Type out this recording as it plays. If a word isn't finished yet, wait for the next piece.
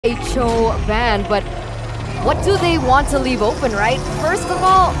HO ban, but what do they want to leave open, right? First of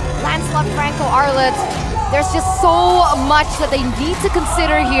all, Lancelot, Franco, Arlet, there's just so much that they need to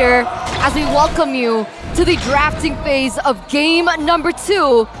consider here as we welcome you to the drafting phase of game number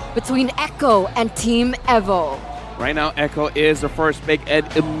 2 between Echo and Team EVO. Right now, Echo is the first pick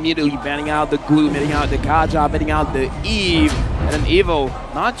and immediately banning out the Glue, banning out the Kaja, banning out the Eve, and then EVO,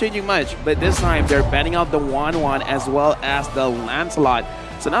 not changing much, but this time they're banning out the Wan as well as the Lancelot.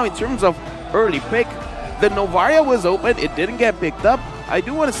 So now in terms of early pick, the Novaria was open, it didn't get picked up. I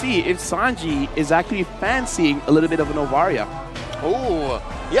do want to see if Sanji is actually fancying a little bit of a Novaria. Oh,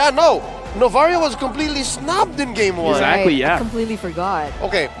 yeah, no. Novaria was completely snubbed in game 1. Exactly, yeah. I completely forgot.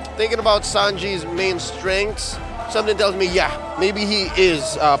 Okay, thinking about Sanji's main strengths, something tells me, yeah, maybe he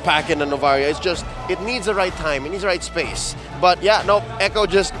is packing a Novaria. It's just, it needs the right time, it needs the right space. But yeah, no, Echo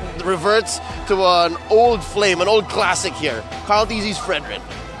just reverts to an old flame, an old classic here. Carl TZ's Fredrin.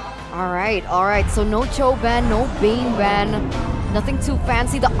 All right, so no Cho ban, no Bane ban, nothing too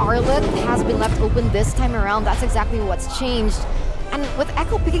fancy. The Arlet has been left open this time around. That's exactly what's changed. And with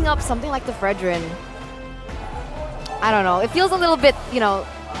Echo picking up something like the Fredrin, I don't know, it feels a little bit, you know,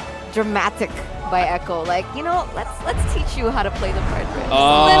 dramatic by Echo. Like, you know, let's teach you how to play the Fredrin. Just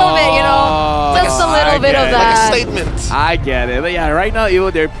a little bit, you know, just a little bit of that. Like a statement. I get it. But yeah, right now,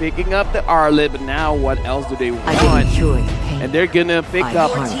 EVO, they're picking up the Arlet, but now what else do they want? And they're gonna pick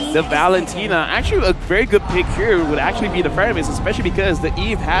up the Valentina. Actually, a very good pick here would actually be the Frenemies, especially because the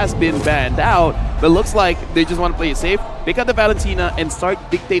Eve has been banned out. But looks like they just want to play it safe, pick up the Valentina, and start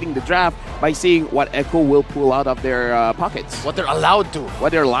dictating the draft by seeing what Echo will pull out of their pockets. What they're allowed to.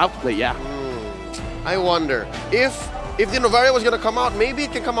 What they're allowed to play, yeah. I wonder if the Novaria was gonna come out, maybe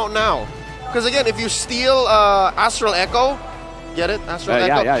it can come out now. Because again, if you steal Astral Echo, get it? Astral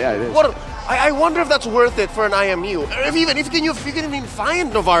Echo. Yeah, it is. I wonder if that's worth it for an IMU. If you can even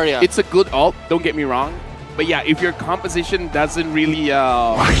find Novaria. It's a good ult, don't get me wrong. But yeah, if your composition doesn't really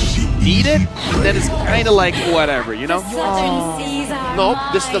need it, then it's kind of like whatever, you know? No,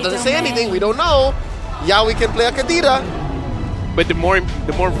 this doesn't say anything. We don't know. Yeah, we can play a Kadira. But the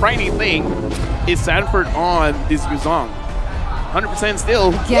more frightening thing is Sanford on this Yuzong. 100% still.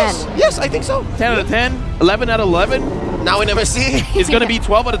 Again. Yes, I think so. 10 out of 10, 11 out of 11. Now in MSC. It's going to be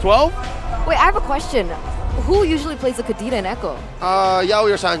 12 out of 12. Wait, I have a question. Who usually plays the Kadira and Echo?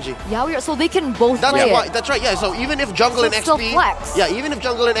 Yaoi or Sanji. Yaoi, so they can both play it. That's right, yeah. So even if jungle and still XP... flex. Yeah, even if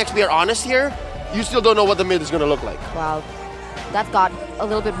jungle and XP are honest here, you still don't know what the mid is going to look like. Wow. That got a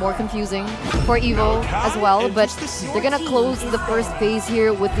little bit more confusing for EVO as well, but they're going to close the first phase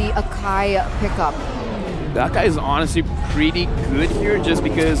here with the Akai pickup. That guy is honestly pretty good here just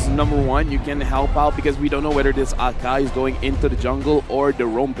because, number one, you can help out because we don't know whether this Akai is going into the jungle or the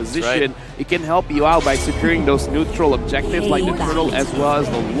roam position. Right. It can help you out by securing those neutral objectives like the Turtle as well as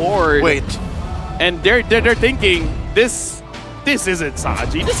the Lord. Wait. And they're thinking, this isn't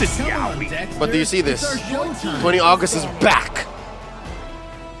Sanji, this is Yaoi. But do you see this? 20 August is back.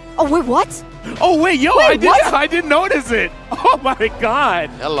 Oh, wait, what? Oh, wait, yo, I didn't notice it. Oh, my God.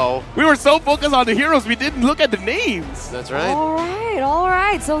 Hello. We were so focused on the heroes, we didn't look at the names. That's right. All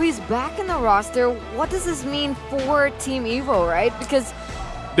right. So he's back in the roster. What does this mean for Team EVO, right? Because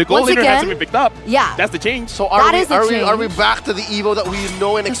the gold leader hasn't been picked up. Yeah. That's the change. So are we back to the EVO that we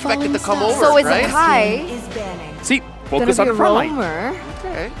know and expected to come over, so right? Akai See, focus on the front line.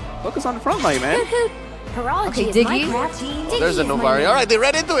 Okay. Focus on the front line, man. Okay, Diggy. There's a Novaria. All right, they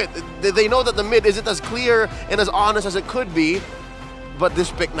read into it. They know that the mid isn't as clear and as honest as it could be. But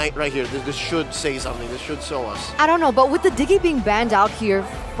this pick night right here, this should say something. This should show us. I don't know, but with the Diggy being banned out here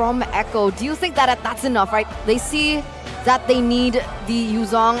from Echo, do you think that that's enough, right? They see that they need the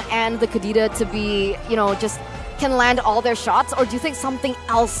Yuzong and the Kadita to be, you know, just can land all their shots, or do you think something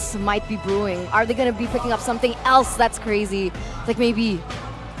else might be brewing? Are they going to be picking up something else that's crazy? Like maybe...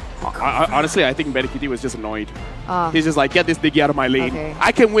 Honestly, I think Medikiti was just annoyed. He's just like, get this Diggy out of my lane. Okay.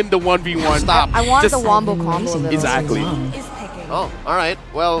 I can win the 1v1. Stop. I want the Wombo combo a little. Exactly. Oh, all right.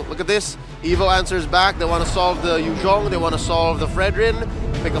 Well, look at this. EVO answers back. They want to solve the Yuzhong. They want to solve the Fredrin.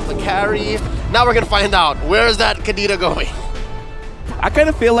 Pick up the carry. Now we're going to find out. Where is that Kadita going? I kind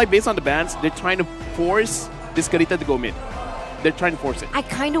of feel like, based on the bans, they're trying to force this Kadita to go mid. They're trying to force it. I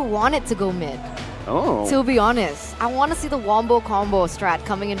kind of want it to go mid. Oh. To be honest, I want to see the Wombo combo strat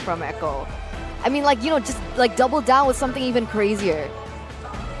coming in from Echo. I mean, like, you know, just like double down with something even crazier.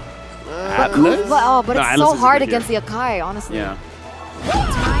 But it's so hard against the Akai, honestly. Yeah.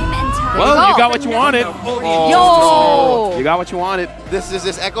 Well, you got what you wanted. Yo! You got what you wanted.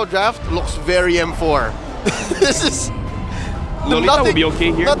 This Echo draft looks very M4. This is Lolita will be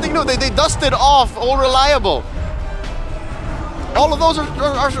okay here. Nothing new. They dusted off All Reliable. All of those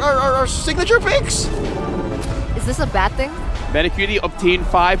are signature picks. Is this a bad thing? Manicuti obtained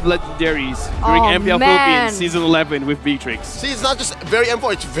 5 legendaries during MPL Philippines Season 11 with Beatrix. See, it's not just very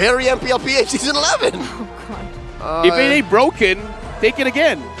M4, it's very MPLPH Season 11. Oh, God. If it ain't broken, take it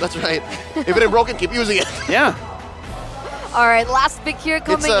again. That's right. If it ain't broken, keep using it. Yeah. All right, last pick here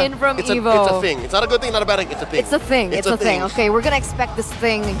coming in from EVO. It's a thing. It's not a good thing, not a bad thing. It's a thing. It's a thing. It's a thing. Okay, we're going to expect this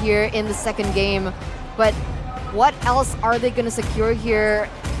thing here in the second game. But what else are they going to secure here?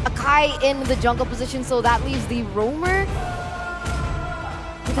 Akai in the jungle position, so that leaves the roamer.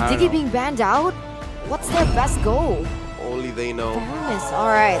 With the Diggy being banned out, what's their best goal? Only they know. Hermes. All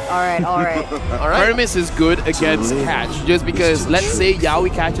right. All right. Hermes is good against catch, just because let's say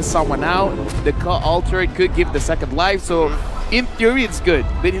Yaoi catches someone out, the alter could give the second life, so in theory it's good,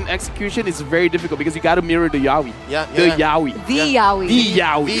 but in execution it's very difficult because you got to mirror the Yaoi. The Yaoi. The Yaoi. The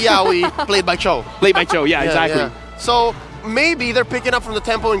Yaoi. The Yaoi, played by Cho. Played by Cho, yeah, exactly. Yeah. So maybe they're picking up from the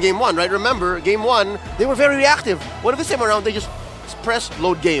tempo in game 1, right? Remember, game 1, they were very reactive. What if this time around they just press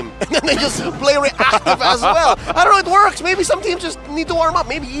load game and then they just play reactive as well? I don't know, it works. Maybe some teams just need to warm up.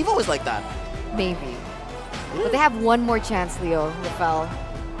 Maybe EVO is like that. Maybe. But they have one more chance, Leo, Rafael.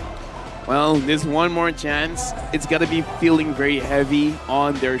 Well, this one more chance, it's got to be feeling very heavy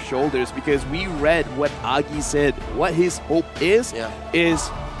on their shoulders because we read what Agi said. What his hope is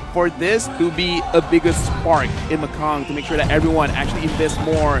for this to be a bigger spark in Mekong to make sure that everyone actually invests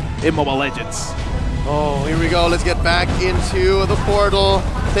more in Mobile Legends. Oh, here we go. Let's get back into the portal,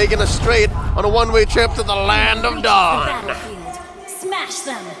 taking us straight on a one-way trip to the land of dawn. Smash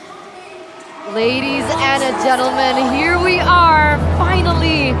them. Ladies and gentlemen, here we are,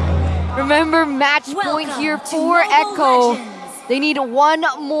 finally. Remember, match point here for Echo. They need one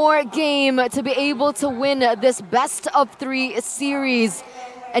more game to be able to win this best of 3 series.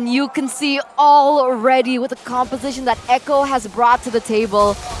 And you can see already with the composition that Echo has brought to the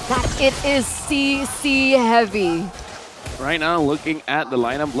table that it is CC heavy. Right now, looking at the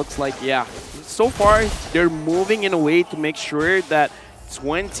lineup, looks like, so far they're moving in a way to make sure that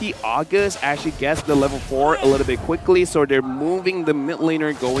 20 August actually gets the level 4 a little bit quickly, so they're moving the mid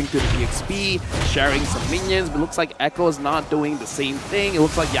laner going to the EXP, sharing some minions, but looks like Echo is not doing the same thing. It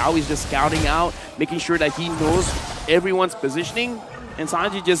looks like Yaoi is just scouting out, making sure that he knows everyone's positioning, and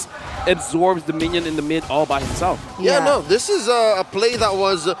Sanji just absorbs the minion in the mid all by himself. Yeah, no, this is a play that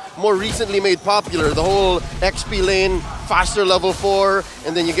was more recently made popular. The whole XP lane, faster level 4,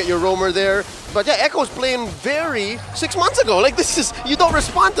 and then you get your roamer there. But yeah, Echo's playing very 6 months ago. Like, this is, you don't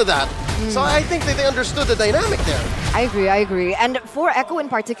respond to that. So I think that they understood the dynamic there. I agree. And for Echo in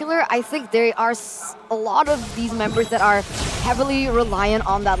particular, I think there are a lot of these members that are heavily reliant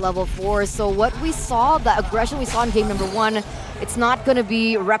on that level 4. So what we saw, the aggression we saw in game number 1, it's not going to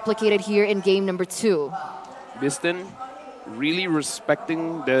be replicated here in game number 2. Biston really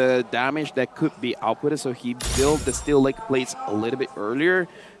respecting the damage that could be outputted, so he built the steel leg plates a little bit earlier.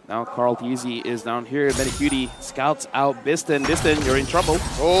 Now Carl Teasy is down here. Manicuti scouts out Biston. Biston, you're in trouble.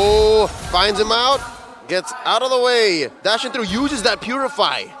 Oh, finds him out, gets out of the way, dashing through, uses that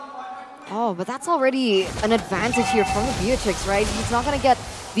Purify. Oh, but that's already an advantage here from the Beatrix, right? He's not going to get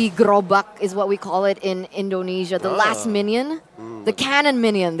the Grobak, is what we call it in Indonesia. The last minion. The cannon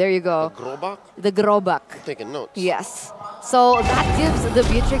minion. There you go. The Grobak? The Grobak. I'm taking notes. Yes. So that gives the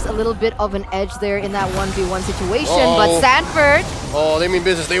Beatrix a little bit of an edge there in that 1v1 situation. But Sanford... Oh, they mean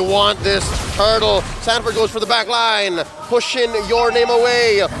business. They want this turtle. Sanford goes for the back line, pushing your name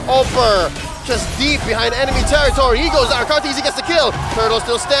away. Oper just deep behind enemy territory. He goes down. Cartesi gets the kill. Turtle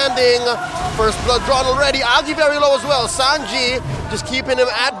still standing. First blood drawn already. Agi very low as well. Sanji just keeping him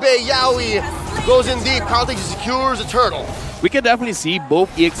at bay. Yaoi goes in deep. Cartesi secures the turtle. We can definitely see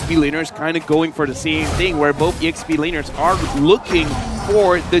both EXP laners kind of going for the same thing, where both EXP laners are looking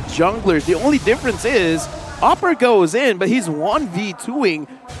for the junglers. The only difference is Upper goes in, but he's 1v2ing.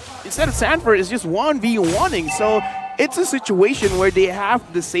 Instead of Sanford, it's just 1v1ing. So it's a situation where they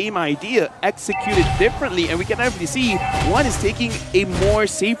have the same idea, executed differently, and we can definitely see one is taking a more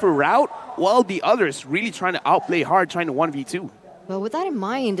safer route, while the other is really trying to outplay hard, trying to 1v2. But with that in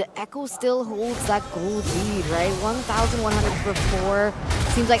mind, Echo still holds that gold lead, right? 1,100 for 4.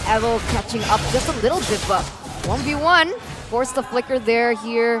 Seems like EVO catching up just a little bit, but 1v1. Forced the flicker there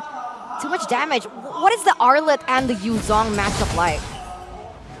here. Too much damage. What is the Arlet and the Yuzong matchup like?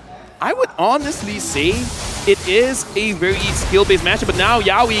 I would honestly say it is a very skill-based matchup, but now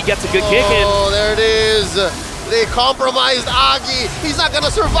Yaoi gets a good kick in. Oh, there it is. They compromised Agi. He's not going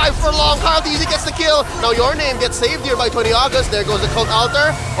to survive for long. Carl Teasy gets the kill. Now your name gets saved here by 20 August. There goes the Cult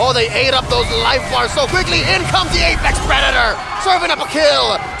Altar. Oh, they ate up those life bars so quickly. In comes the Apex Predator. Serving up a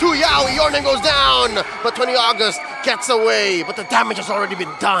kill to Yaoi. Your name goes down. But 20 August gets away, but the damage has already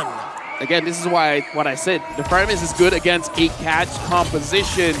been done. Again, this is why what I said. The Fireman is good against a catch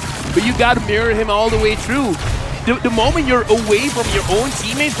composition, but you got to mirror him all the way through. The moment you're away from your own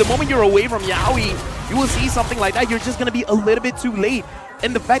teammates, the moment you're away from Yawi, you will see something like that. You're just going to be a little bit too late.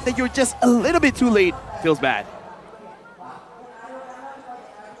 And the fact that you're just a little bit too late feels bad.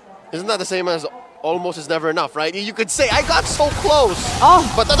 Isn't that the same as almost is never enough, right? You could say, I got so close,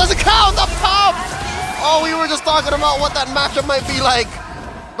 but that doesn't count up top! Oh, we were just talking about what that matchup might be like.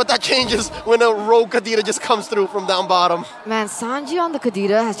 But that changes when a rogue Kadita just comes through from down bottom. Man, Sanji on the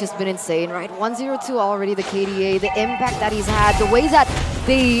Kadita has just been insane, right? 1-0-2 already, the KDA, the impact that he's had, the way that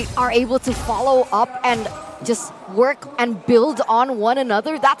they are able to follow up and just work and build on one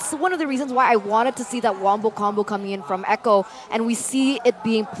another. That's one of the reasons why I wanted to see that Wombo combo coming in from Echo, and we see it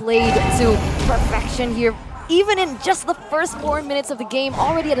being played to perfection here. Even in just the first 4 minutes of the game,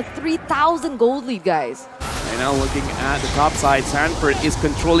 already at a 3,000 gold lead, guys. And now looking at the top side, Sanford is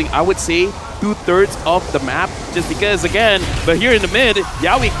controlling, I would say, 2/3 of the map. Just because, again, but here in the mid,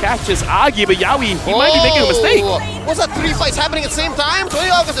 Yawi catches Agi, but Yawi, he might be making a mistake. Was that 3 fights happening at the same time? 20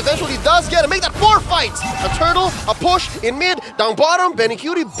 August eventually does get it. Make that 4 fights. A turtle, a push in mid, down bottom. Benny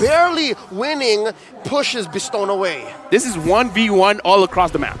Cutie barely winning, pushes Bistone away. This is 1v1 all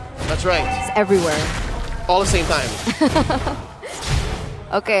across the map. That's right. It's everywhere. All at the same time.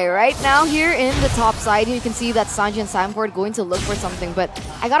 Okay, right now here in the top side, you can see that Sanji and Sanford going to look for something, but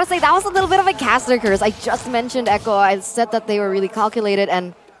I gotta say, that was a little bit of a caster curse. I just mentioned Echo. I said that they were really calculated,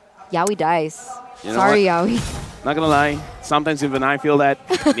 and Yawi dies. You know Sorry, what? Yawi. Not gonna lie, sometimes even I feel that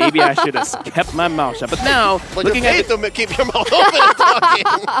maybe I should have kept my mouth shut. But now, but looking you're at paid to keep your mouth open and talking.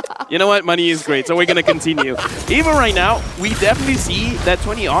 You know what? Money is great, so we're gonna continue. Even right now, we definitely see that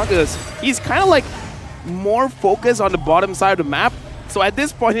 20 August, he's kind of like more focused on the bottom side of the map. So at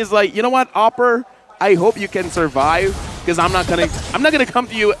this point, he's like, you know what, Opper, I hope you can survive, because I'm not gonna come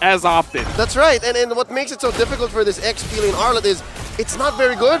to you as often. That's right, and what makes it so difficult for this X-Feeling Arlet is it's not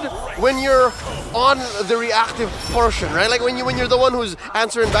very good when you're on the reactive portion, right? Like when you're the one who's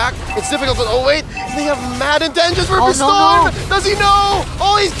answering back, it's difficult. But oh wait, they have mad intentions for Bistone. No. Does he know?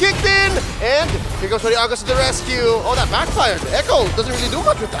 Oh, he's kicked in, and here goes 20 August to the rescue. Oh, that backfired. Echo doesn't really do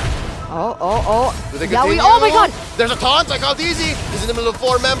much with that. Do they continue? Oh my god! There's a taunt, like how easy. He's in the middle of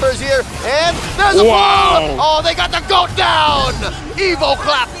 4 members here, and there's a pull! Oh, they got the goat down! EVO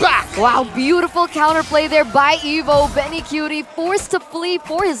clap back! Wow, beautiful counterplay there by EVO. Benny Cutie forced to flee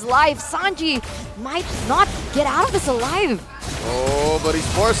for his life. Sanji might not get out of this alive. Oh, but he's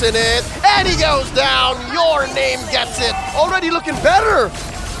forcing it, and he goes down. Your name gets it. Already looking better.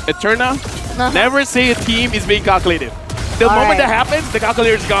 Eterna, never say a team is being calculated. The moment that happens, the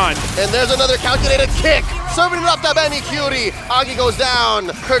calculator's gone. And there's another calculated kick. Serving it up to Benny Cutie. Agi goes down,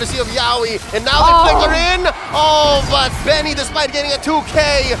 courtesy of Yawi. And now they flicker in. Oh, but Benny, despite getting a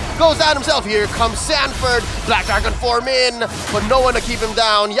 2K, goes down himself. Here comes Sanford. Black Dragon form in, but no one to keep him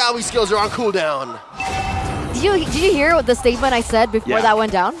down. Yawi's skills are on cooldown. Did you hear the statement I said before that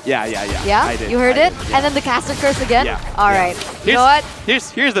went down? Yeah. Yeah? I did. You heard it? Yeah. And then the caster curse again? Yeah. All right. You know what?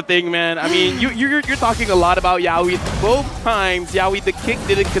 Here's the thing, man. I mean, you're talking a lot about Yawi. Both times, Yawi, the kick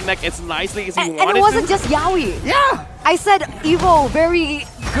didn't connect as nicely as he wanted to. And it wasn't just Yawi. Yeah. I said EVO, very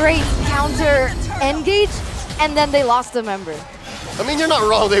great counter engage, and then they lost a member. I mean, you're not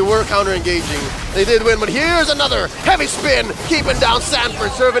wrong. They were counter-engaging. They did win, but here's another heavy spin, keeping down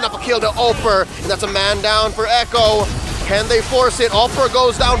Sanford, serving up a kill to Oper, and that's a man down for Echo. Can they force it? Oper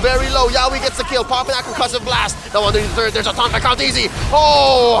goes down very low. Yawi gets the kill, popping that concussive blast. Now on the third, there's a taunt by Count Easy.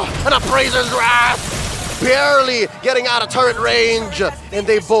 Oh, and Appraiser's Wrath, barely getting out of turret range, and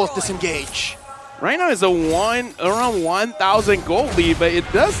they both disengage. Right now it's around 1,000 gold lead, but it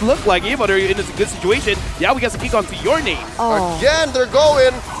does look like EVO are in a good situation. Yeah, we got to kick onto your name. Again, they're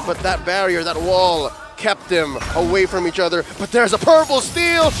going, but that barrier, that wall, kept them away from each other. But there's a purple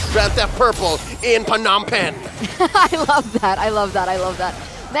steal. Grand Theft Purple in Phnom Penh. I love that. I love that. I love that.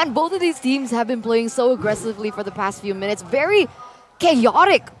 Man, both of these teams have been playing so aggressively for the past few minutes. Very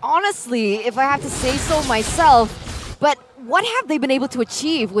chaotic, honestly, if I have to say so myself. But what have they been able to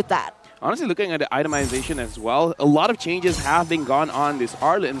achieve with that? Honestly, looking at the itemization as well, a lot of changes have been gone on this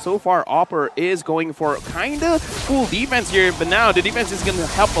Arlet, and so far, Opper is going for kind of full defense here, but now the defense is going to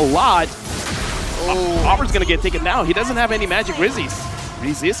help a lot. Opper's going to get taken down. He doesn't have any magic resist.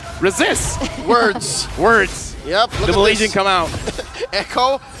 Words. Words. Yep. The Malaysian come out.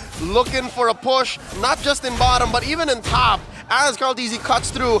 Echo looking for a push, not just in bottom, but even in top. as Carl DZ cuts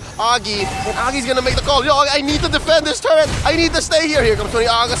through Agi, and Agi's gonna make the call. Yo, I need to defend this turret. I need to stay here. Here comes 20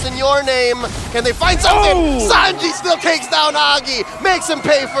 August in your name. Can they find something? Oh! Sanji still takes down Agi, makes him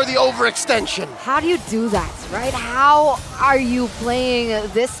pay for the overextension. How do you do that, right? How are you playing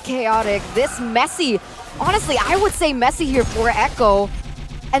this chaotic, this messy? Honestly, I would say messy here for Echo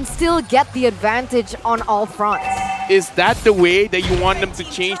and still get the advantage on all fronts. Is that the way that you want them to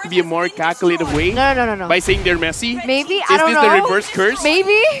change to be a more calculated way? No. By saying they're messy? Maybe, I don't know. Is this the reverse curse?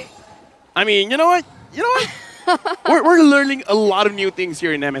 Maybe? I mean, you know what? we're learning a lot of new things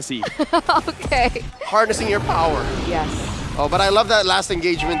here in MSC. Okay. Harnessing your power. Yes. Oh, but I love that last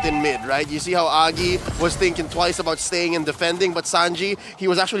engagement in mid, right? You see how Agi was thinking twice about staying and defending, but Sanji, he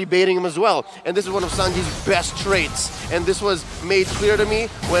was actually baiting him as well. And this is one of Sanji's best traits. And this was made clear to me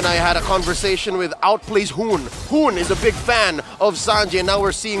when I had a conversation with Outplays Hoon. Hoon is a big fan of Sanji, and now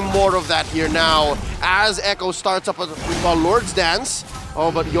we're seeing more of that here now. As Echo starts up what we call Lord's Dance.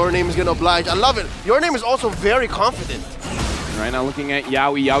 Oh, but Your Name is going to oblige. I love it. Your Name is also very confident. Right now looking at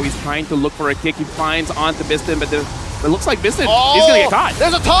Yaoi. Yaoi's trying to look for a kick. He finds onto Biston, but it looks like Biston is going to get caught.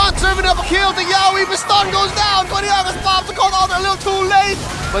 There's a taunt serving up a kill to Yaoi. Biston goes down. 20 August pops the call out a little too late.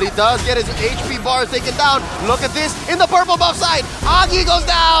 But he does get his HP bar taken down. Look at this in the purple buff side. Agi goes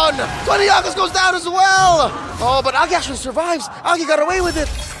down. 20 August goes down as well. Oh, but Agi actually survives. Agi got away with it.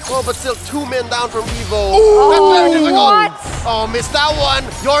 Oh, but still 2 men down from EVO. That's very difficult. What? Oh, missed that one.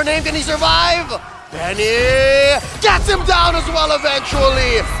 Your Name, can he survive? Benny gets him down as well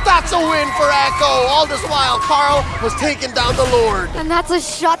eventually. That's a win for Echo. All this while, Carl was taking down the Lord. And that's a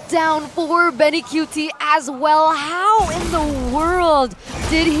shutdown for Benny QT as well. How in the world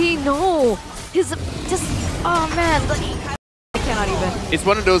did he know? Oh man, I cannot even. It's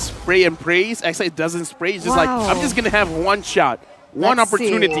one of those spray and praise. Actually, it doesn't spray. It's just like, I'm just going to have one shot, one Let's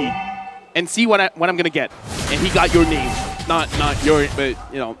opportunity, see. and see what I'm going to get. And he got Your Name. Not your, but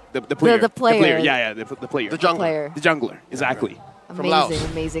you know, the player. The player. Yeah, the player. The jungler. The jungler, exactly. From Laos.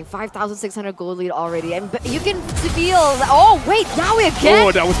 Amazing. 5,600 gold lead already. And you can feel, oh wait, Yaoi again?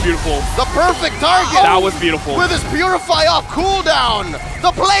 Oh, that was beautiful. The perfect target. That was beautiful. With his Purify off cooldown.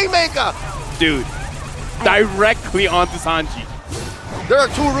 The playmaker. Dude, directly onto Sanji. There are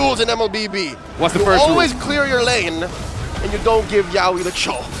 2 rules in MLBB. What's the you first rule? always clear your lane, and you don't give Yaoi the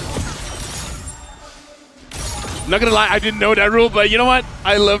show. Not gonna lie, I didn't know that rule, but you know what?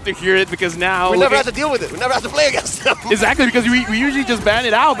 I love to hear it because now... We never have to deal with it. We never have to play against them. Exactly, because we usually just ban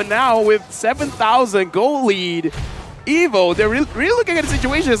it out, but now with 7,000 goal lead, EVO, they're really looking at the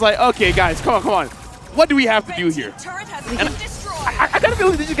situation. It's like, okay, guys, come on. What do we have to do here? And I kind of feel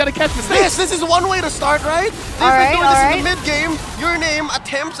like they just gotta catch mistakes. This is one way to start, right? This is the mid-game. Your Name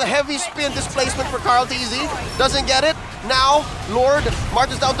attempts a heavy spin displacement for Carl TZ. Doesn't get it. Now, Lord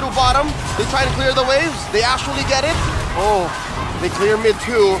marches down through bottom. They try to clear the waves. They actually get it. Oh, they clear mid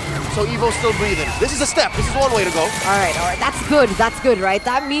too. So EVO's still breathing. This is a step. This is one way to go. All right. That's good, right?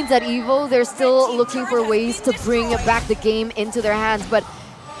 That means that EVO, they're still looking for ways to bring back the game into their hands, but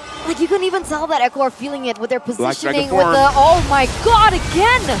like you can even tell that Echo are feeling it with their positioning, with the, oh my god,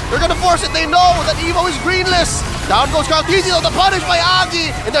 again! They're gonna force it, they know that EVO is greenless! Down goes Carl TZ, the punish by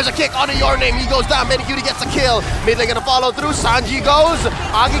Agi! And there's a kick onto Your Name, he goes down, Benny Cutie gets a kill. Mid lane gonna follow through, Sanji goes.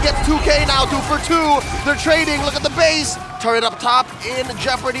 Agi gets 2k now, 2 for 2. They're trading, look at the base. Turret up top in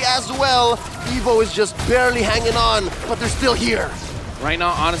jeopardy as well. EVO is just barely hanging on, but they're still here. Right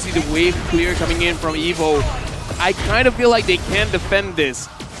now, honestly, the wave clear coming in from EVO, I kind of feel like they can defend this.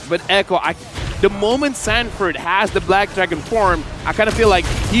 But Echo, the moment Sanford has the Black Dragon form, I kind of feel like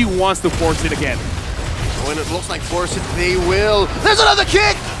he wants to force it again. When it looks like force it, they will. There's another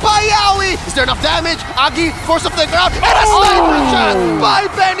kick by Yaoi. Is there enough damage? Agi forced up the ground, and a sniper shot by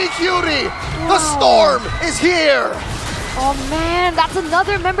Benny Cutie. The storm is here. Oh man, that's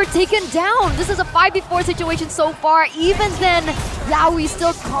another member taken down. This is a 5v4 situation so far. Even then, Yaoi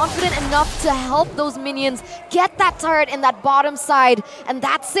still confident enough to help those minions get that turret in that bottom side. And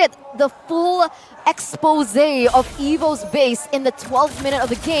that's it. The full expose of EVO's base in the 12th minute of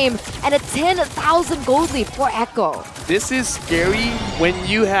the game and a 10,000 gold lead for Echo. This is scary when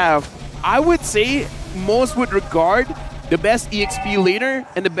you have, I would say, most would regard the best EXP laner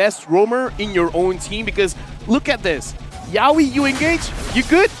and the best roamer in your own team, because look at this. Yaoi, you engage? You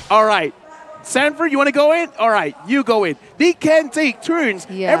good? All right. Sanford, you want to go in? All right, you go in. They can take turns.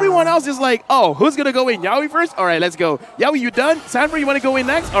 Yeah. Everyone else is like, oh, who's going to go in? Yaoi first? All right, let's go. Yaoi, you done? Sanford, you want to go in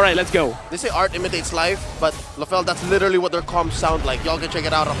next? All right, let's go. They say art imitates life, but LaFell, that's literally what their comms sound like. Y'all can check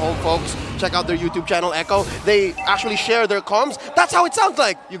it out at home, folks. Check out their YouTube channel, Echo. They actually share their comms. That's how it sounds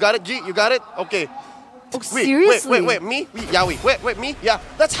like. You got it, G? You got it? Okay. Oh, seriously? Wait, me? Yaoi. Wait, me? Yeah,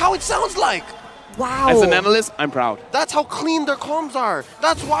 that's how it sounds like. Wow. As an analyst, I'm proud. That's how clean their comms are.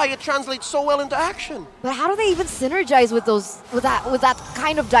 That's why it translates so well into action. But how do they even synergize with that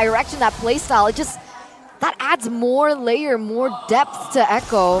kind of direction, that playstyle? It just, that adds more layer, more depth to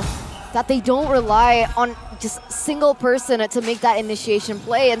Echo, that they don't rely on just single person to make that initiation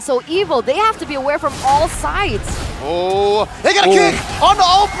play. And so EVO, they have to be aware from all sides. Oh, they got a kick on the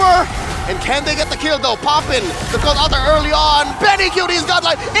Oper. And can they get the kill though? Poppin, the call out there early on. Benny Cutie's got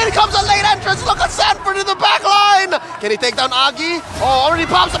like, in comes a late entrance. Look at Sanford in the back line. Can he take down Agi? Oh, already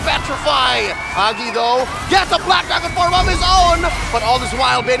pops a Petrify. Agi though, gets a Black Dragon form of his own. But all this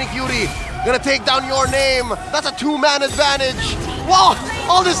while, Benny Cutie gonna take down Your Name. That's a 2-man advantage. Wow,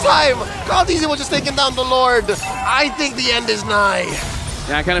 all this time, Caldeezy was just taking down the Lord. I think the end is nigh.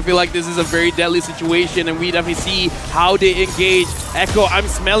 Yeah, I kind of feel like this is a very deadly situation, and we definitely see how they engage. Echo, I'm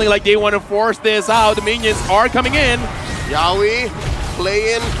smelling like they want to force this out. The minions are coming in. Yaoi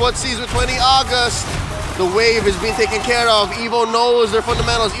playing footsies with 20 August. The wave is being taken care of. EVO knows their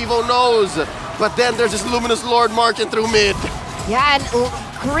fundamentals. EVO knows. But then there's this Luminous Lord marching through mid. Yeah, and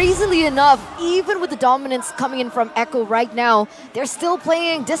crazily enough, even with the dominance coming in from Echo right now, they're still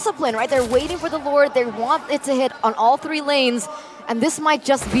playing discipline, right? They're waiting for the Lord. They want it to hit on all 3 lanes. And this might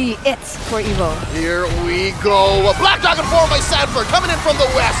just be it for EVO. Here we go. A Black Dragon form by Sanford coming in from the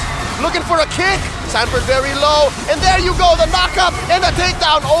west. Looking for a kick. Sanford very low. And there you go. The knockup and the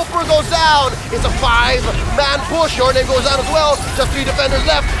takedown. Oper goes down. It's a 5-man push. Your Name goes down as well. Just 3 defenders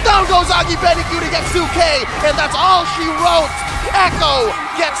left. Down goes Agi. Benny Cutie gets 2K. And that's all she wrote. Echo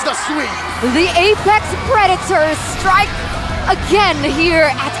gets the sweep. The Apex Predators strike again here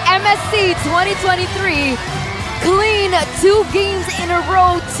at MSC 2023. Clean 2 games in a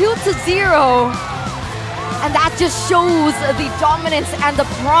row, 2-0. And that just shows the dominance and the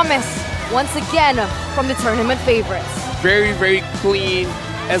promise, once again, from the tournament favorites. Very, very clean.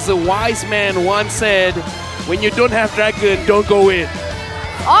 As a wise man once said, when you don't have Dragon, don't go in.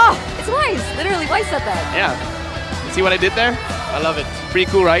 Oh, it's Wise. Literally, Wise said that. Yeah. See what I did there? I love it. Pretty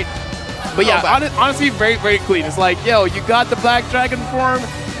cool, right? But yeah, honestly, very, very clean. It's like, yo, you got the Black Dragon form,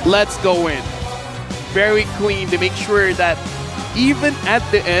 let's go in. Very clean to make sure that even at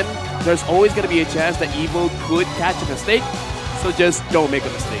the end, there's always going to be a chance that EVO could catch a mistake. So just don't make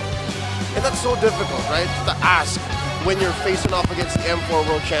a mistake. And that's so difficult, right? To ask when you're facing off against the M4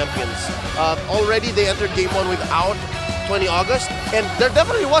 World Champions. Already they entered Game 1 without 20 August. And there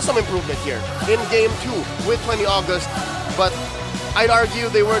definitely was some improvement here in Game 2 with 20 August. But I'd argue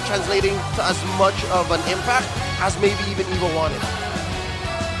they weren't translating to as much of an impact as maybe even EVO wanted.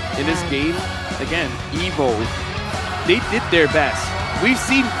 In this game, again, EVO, they did their best. We've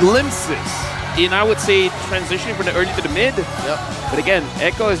seen glimpses in, I would say, transitioning from the early to the mid. Yep. But again,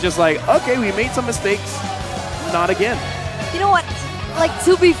 Echo is just like, okay, we made some mistakes. Not again. You know what? Like,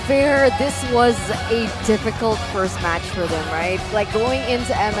 to be fair, this was a difficult first match for them, right? Like, going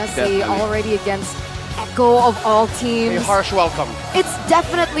into MSC Definitely. already against Echo of all teams. A harsh welcome. It's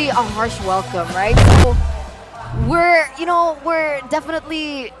definitely a harsh welcome, right? So we're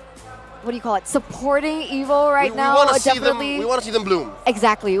definitely, what do you call it, supporting EVO right now. We want to see them bloom.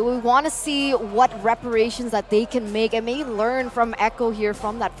 Exactly. We want to see what reparations that they can make and maybe learn from Echo here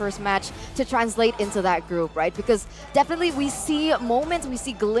from that first match to translate into that group, right? Because definitely we see moments, we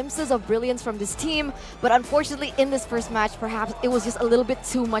see glimpses of brilliance from this team, but unfortunately in this first match, perhaps it was just a little bit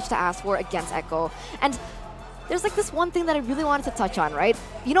too much to ask for against Echo. And there's like this one thing that I really wanted to touch on, right?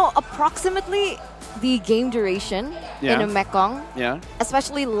 You know, approximately the game duration in a Mekong,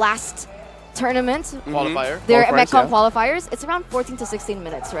 especially last tournament, Qualifier. their Mekong qualifiers, it's around 14 to 16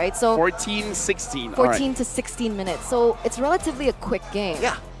 minutes, right? So 14, 16. 14 to 16 minutes. So it's relatively a quick game.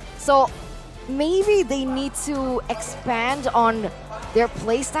 Yeah. So maybe they need to expand on their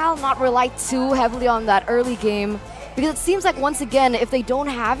playstyle, not rely too heavily on that early game, because it seems like once again, if they don't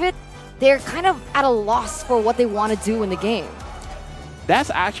have it, they're kind of at a loss for what they want to do in the game. That's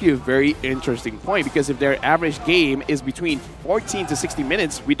actually a very interesting point, because if their average game is between 14 to 60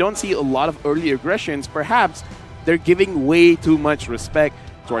 minutes, we don't see a lot of early aggressions. Perhaps they're giving way too much respect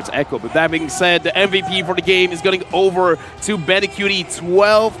towards Echo. But that being said, the MVP for the game is going over to Benny Cutie.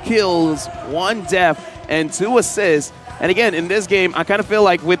 12 kills, 1 death, and 2 assists. And again, in this game, I kind of feel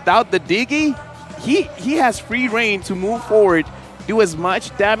like without the Diggy, he has free reign to move forward, do as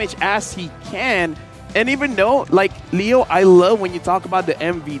much damage as he can. And even though, like, Leo, I love when you talk about the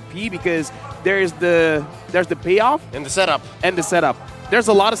MVP, because there's the payoff. And the setup. And the setup. There's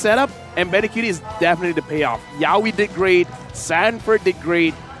a lot of setup, and Benny Cutie is definitely the payoff. Yaoi did great. Sanford did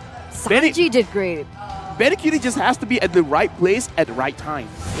great. Sanji did great. Benny Cutie just has to be at the right place at the right time.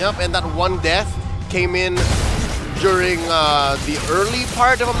 Yep, and that one death came in during the early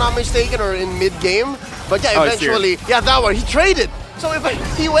part, if I'm not mistaken, or in mid-game. But yeah, eventually, that one, he traded. So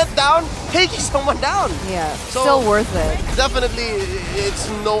if he went down, taking someone down. Yeah, so still worth it. Definitely, it's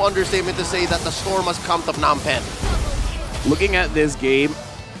no understatement to say that the storm has come to Phnom Penh. Looking at this game,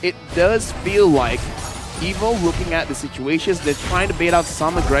 it does feel like EVO, looking at the situations, they're trying to bait out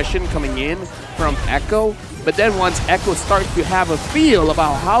some aggression coming in from Echo. But then once Echo starts to have a feel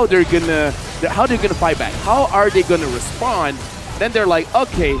about how they're gonna fight back, how are they gonna respond, then they're like,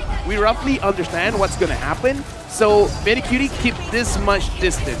 okay, we roughly understand what's gonna happen. So Cutie, keep this much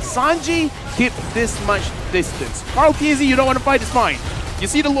distance. Sanji, keep this much distance. Carl Kesey, you don't want to fight, it's fine. You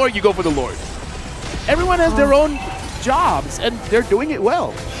see the Lord, you go for the Lord. Everyone has their own jobs, and they're doing it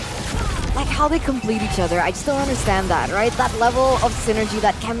well. Like how they complete each other, I just don't understand that, right? That level of synergy,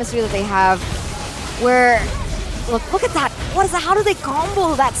 that chemistry that they have, where, look at that. What is that? How do they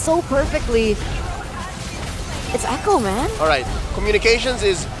combo that so perfectly? It's Echo, man. All right, communications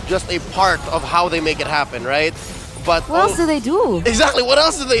is just a part of how they make it happen, right? But what else do they do? Exactly, what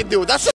else do they do? That's